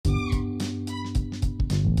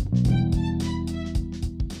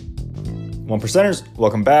One percenters,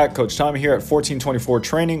 welcome back. Coach Tommy here at 1424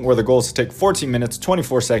 Training, where the goal is to take 14 minutes,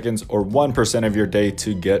 24 seconds, or 1% of your day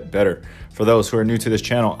to get better. For those who are new to this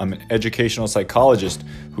channel, I'm an educational psychologist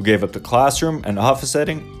who gave up the classroom and office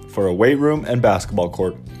setting for a weight room and basketball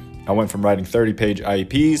court. I went from writing 30-page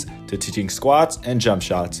IEPs to teaching squats and jump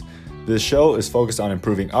shots. This show is focused on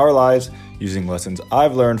improving our lives using lessons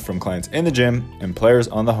I've learned from clients in the gym and players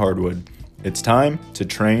on the hardwood. It's time to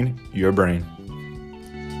train your brain.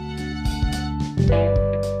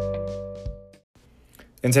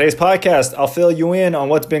 In today's podcast, I'll fill you in on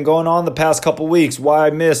what's been going on the past couple weeks, why I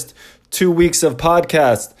missed 2 weeks of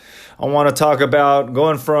podcast. I want to talk about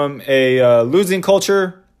going from a losing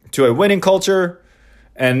culture to a winning culture,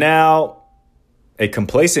 and now a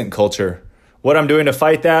complacent culture. What I'm doing to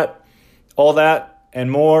fight that, all that,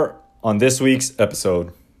 and more on this week's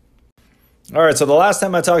episode. All right, so the last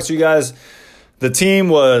time I talked to you guys, the team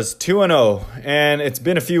was 2-0, and it's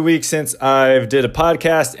been a few weeks since I've did a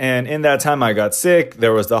podcast, and in that time I got sick.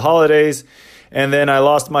 There was the holidays, and then I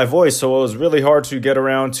lost my voice, so it was really hard to get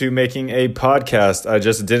around to making a podcast. I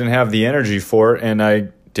just didn't have the energy for it, and I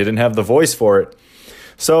didn't have the voice for it.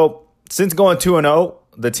 So since going 2-0,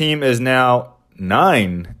 the team is now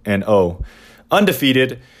 9-0,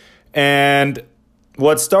 undefeated, and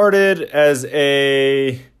what started as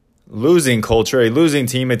a losing culture, a losing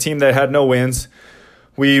team, a team that had no wins.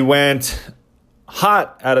 We went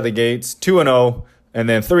hot out of the gates, 2-0, and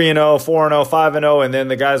then 3-0, 4-0, 5-0, and then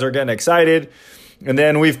the guys are getting excited. And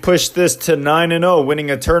then we've pushed this to 9-0, winning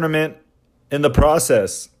a tournament in the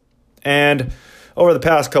process. And over the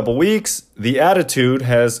past couple weeks, the attitude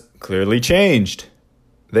has clearly changed.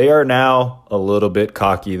 They are now a little bit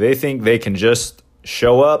cocky. They think they can just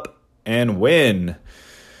show up and win.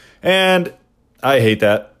 And I hate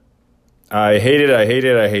that. I hate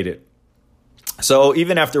it. So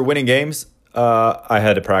even after winning games, I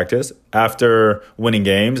had to practice. After winning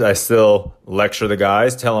games, I still lecture the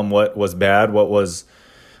guys, tell them what was bad, what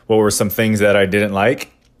were some things that I didn't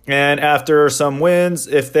like. And after some wins,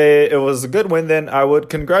 if it was a good win, then I would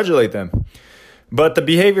congratulate them. But the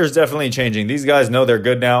behavior is definitely changing. These guys know they're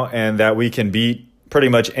good now and that we can beat pretty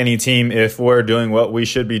much any team if we're doing what we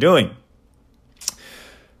should be doing.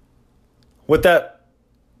 With that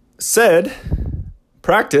said,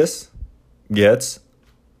 practice gets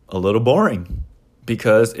a little boring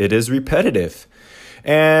because it is repetitive.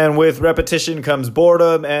 And with repetition comes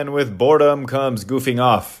boredom, and with boredom comes goofing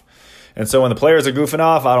off. And so when the players are goofing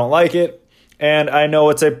off, I don't like it. And I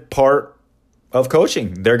know it's a part of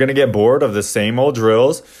coaching. They're going to get bored of the same old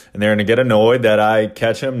drills, and they're going to get annoyed that I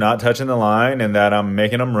catch them not touching the line and that I'm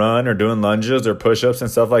making them run or doing lunges or push-ups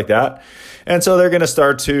and stuff like that. And so they're going to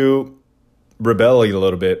start to rebel a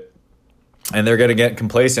little bit. And they're going to get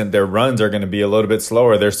complacent. Their runs are going to be a little bit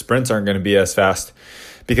slower. Their sprints aren't going to be as fast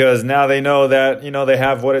because now they know that, they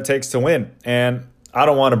have what it takes to win. And I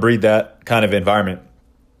don't want to breed that kind of environment.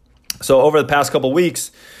 So over the past couple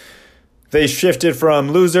weeks, they shifted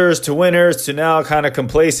from losers to winners to now kind of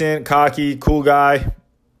complacent, cocky, cool guy.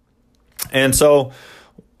 And so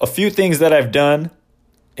a few things that I've done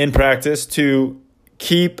in practice to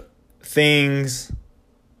keep things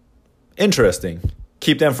interesting,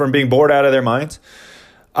 keep them from being bored out of their minds.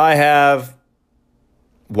 I have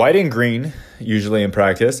white and green usually in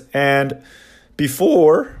practice. And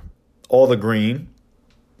before, all the green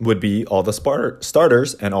would be all the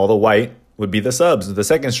starters and all the white would be the subs, the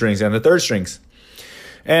second strings and the third strings.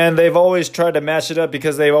 And they've always tried to match it up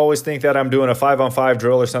because they always think that I'm doing a 5-on-5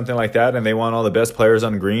 drill or something like that. And they want all the best players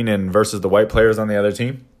on green and versus the white players on the other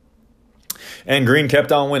team. And green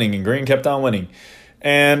kept on winning and green kept on winning.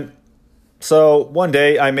 And so one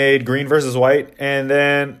day I made green versus white, and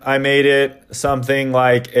then I made it something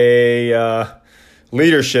like a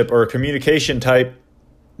leadership or communication type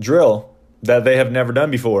drill that they have never done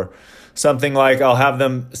before. Something like I'll have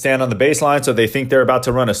them stand on the baseline so they think they're about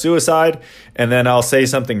to run a suicide, and then I'll say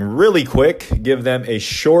something really quick, give them a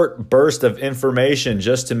short burst of information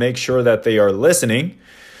just to make sure that they are listening.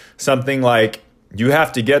 Something like, you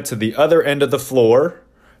have to get to the other end of the floor.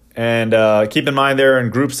 And keep in mind, they're in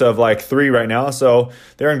groups of like 3 right now. So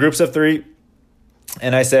they're in groups of 3.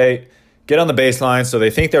 And I say, get on the baseline so they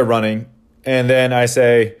think they're running. And then I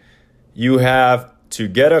say, you have to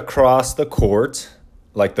get across the court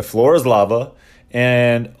like the floor is lava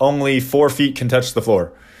and only 4 feet can touch the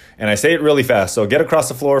floor. And I say it really fast. So get across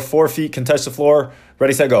the floor, 4 feet can touch the floor.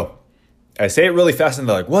 Ready, set, go. I say it really fast and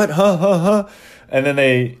they're like, what? Huh? And then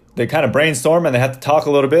they kind of brainstorm and they have to talk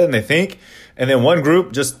a little bit and they think. And then one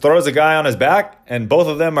group just throws a guy on his back and both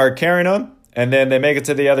of them are carrying him. And then they make it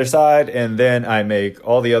to the other side. And then I make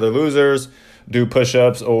all the other losers do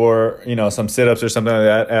push-ups or, some sit-ups or something like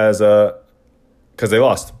that as because they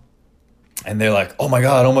lost. And they're like, oh my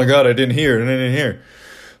God, I didn't hear.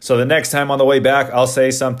 So the next time on the way back, I'll say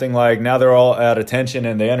something like, now they're all at attention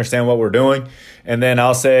and they understand what we're doing. And then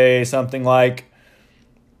I'll say something like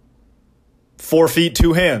 4 feet,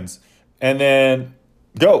 2 hands, and then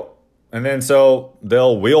go. And then so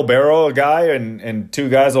they'll wheelbarrow a guy and 2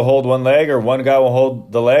 guys will hold one leg, or one guy will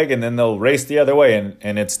hold the leg, and then they'll race the other way.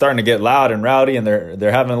 And it's starting to get loud and rowdy, and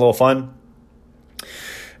they're having a little fun.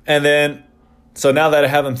 And then, so now that I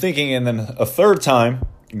have them thinking, and then a third time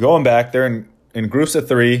going back, they're in groups of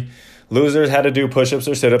 3. Losers had to do push-ups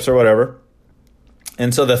or sit-ups or whatever.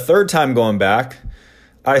 And so the third time going back,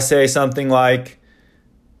 I say something like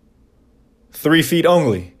 3 feet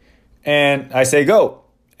only. And I say go.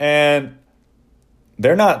 And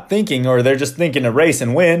they're not thinking, or they're just thinking to race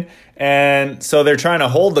and win. And so they're trying to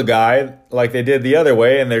hold the guy like they did the other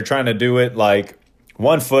way. And they're trying to do it like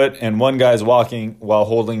 1 foot and one guy's walking while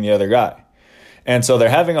holding the other guy. And so they're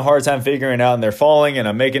having a hard time figuring out, and they're falling, and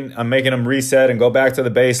I'm making them reset and go back to the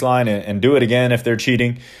baseline and do it again if they're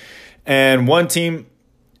cheating. And one team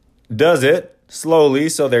does it slowly.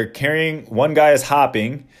 So they're carrying, one guy is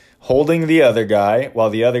hopping, holding the other guy while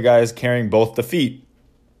the other guy is carrying both the feet.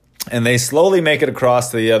 And they slowly make it across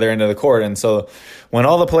to the other end of the court. And so when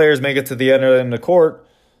all the players make it to the other end of the court,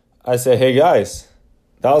 I say, hey guys,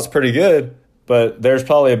 that was pretty good, but there's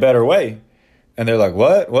probably a better way. And they're like,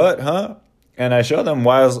 what, huh? And I show them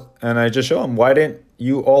why didn't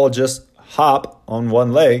you all just hop on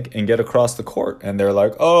one leg and get across the court? And they're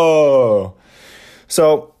like, oh.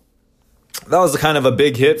 So that was kind of a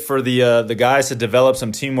big hit for the guys to develop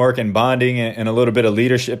some teamwork and bonding and a little bit of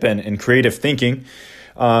leadership and creative thinking.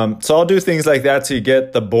 So I'll do things like that to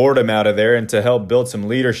get the boredom out of there and to help build some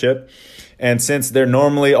leadership. And since they're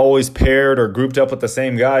normally always paired or grouped up with the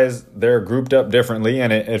same guys, they're grouped up differently,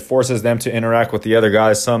 and it forces them to interact with the other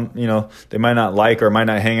guys. Some, they might not like or might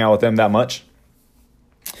not hang out with them that much.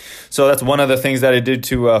 So that's one of the things that I did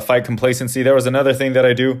to fight complacency. There was another thing that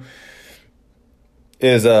I do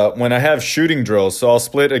is when I have shooting drills. So I'll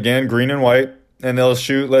split again, green and white, and they'll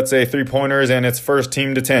shoot, let's say, 3-pointers, and it's first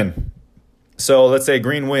team to 10. So let's say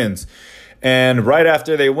green wins. And right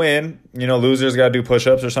after they win, losers got to do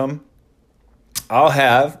push-ups or something. I'll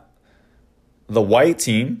have the white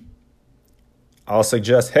team, I'll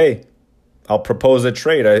suggest, hey, I'll propose a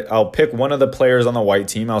trade. I'll pick one of the players on the white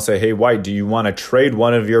team. I'll say, hey, white, do you want to trade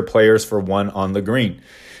one of your players for one on the green?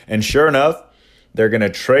 And sure enough, they're going to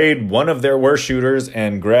trade one of their worst shooters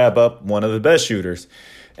and grab up one of the best shooters.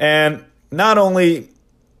 And not only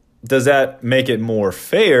does that make it more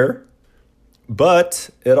fair, but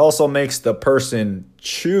it also makes the person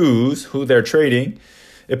choose who they're trading.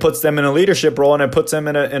 It puts them in a leadership role, and it puts them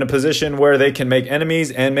in a position where they can make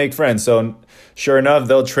enemies and make friends. So sure enough,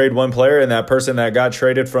 they'll trade one player, and that person that got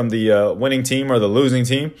traded from the winning team or the losing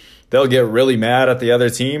team, they'll get really mad at the other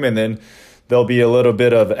team, and then there'll be a little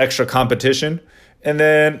bit of extra competition. And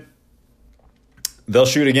then they'll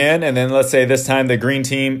shoot again, and then let's say this time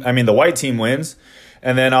the white team wins.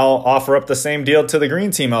 And then I'll offer up the same deal to the green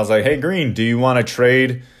team. I was like, hey, green, do you want to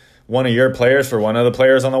trade one of your players for one of the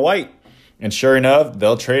players on the white? And sure enough,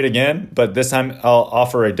 they'll trade again. But this time I'll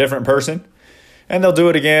offer a different person. And they'll do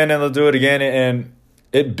it again, and they'll do it again. And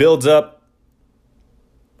it builds up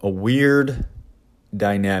a weird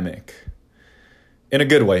dynamic in a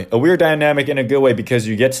good way. A weird dynamic in a good way, because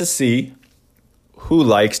you get to see who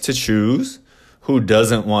likes to choose, who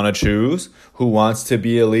doesn't want to choose, who wants to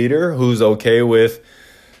be a leader, who's okay with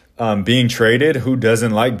being traded, who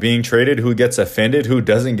doesn't like being traded, who gets offended, who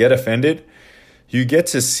doesn't get offended. You get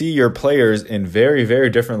to see your players in very, very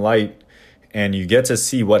different light, and you get to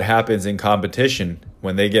see what happens in competition.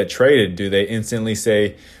 When they get traded, do they instantly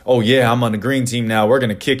say, oh yeah, I'm on the green team now, we're going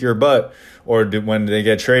to kick your butt? Or when they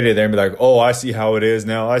get traded, they're going to be like, oh, I see how it is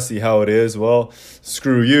now, I see how it is, well,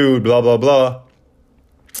 screw you, blah, blah, blah.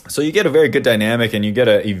 So you get a very good dynamic, and you get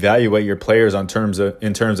to evaluate your players in terms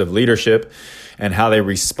of leadership and how they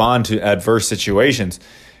respond to adverse situations.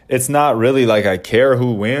 It's not really like I care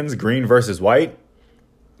who wins, green versus white,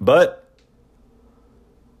 but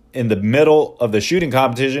in the middle of the shooting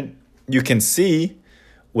competition, you can see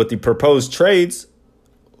with the proposed trades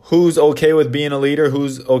who's okay with being a leader,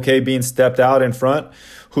 who's okay being stepped out in front,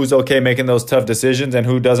 who's okay making those tough decisions, and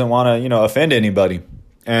who doesn't want to, offend anybody.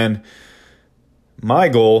 And my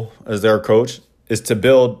goal as their coach is to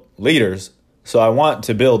build leaders. So I want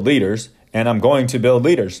to build leaders, and I'm going to build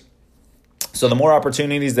leaders. So the more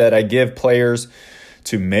opportunities that I give players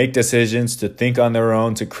to make decisions, to think on their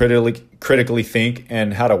own, to critically think,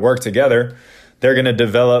 and how to work together, they're going to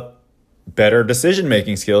develop better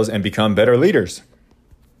decision-making skills and become better leaders.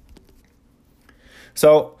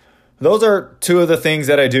 So those are two of the things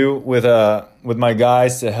that I do with my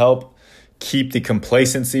guys to help keep the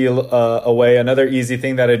complacency away. Another easy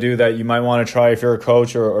thing that I do that you might want to try if you're a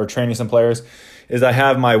coach or training some players is I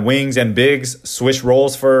have my wings and bigs switch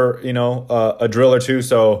roles for a drill or two.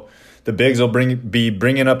 So the bigs will be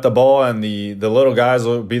bringing up the ball, and the little guys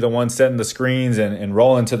will be the ones setting the screens and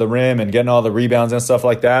rolling to the rim and getting all the rebounds and stuff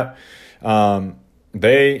like that.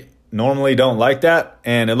 They normally don't like that,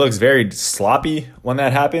 and it looks very sloppy when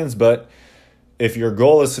that happens. But if your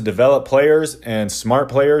goal is to develop players and smart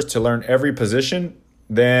players to learn every position,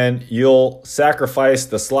 then you'll sacrifice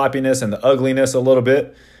the sloppiness and the ugliness a little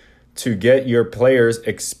bit to get your players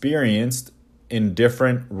experienced in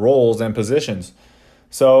different roles and positions.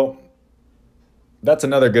 So that's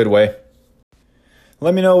another good way.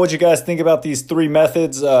 Let me know what you guys think about these three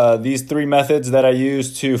methods that I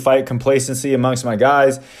use to fight complacency amongst my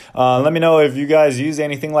guys. Let me know if you guys use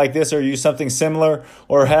anything like this or use something similar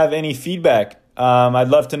or have any feedback. I'd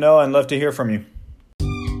love to know and love to hear from you.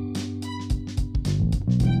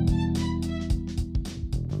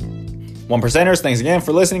 One percenters, thanks again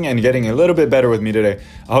for listening and getting a little bit better with me today.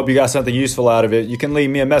 I hope you got something useful out of it. You can leave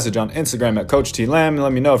me a message on Instagram at Coach T Lam and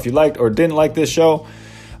let me know if you liked or didn't like this show.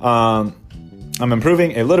 I'm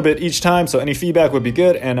improving a little bit each time, so any feedback would be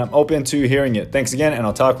good, and I'm open to hearing it. Thanks again, and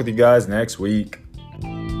I'll talk with you guys next week.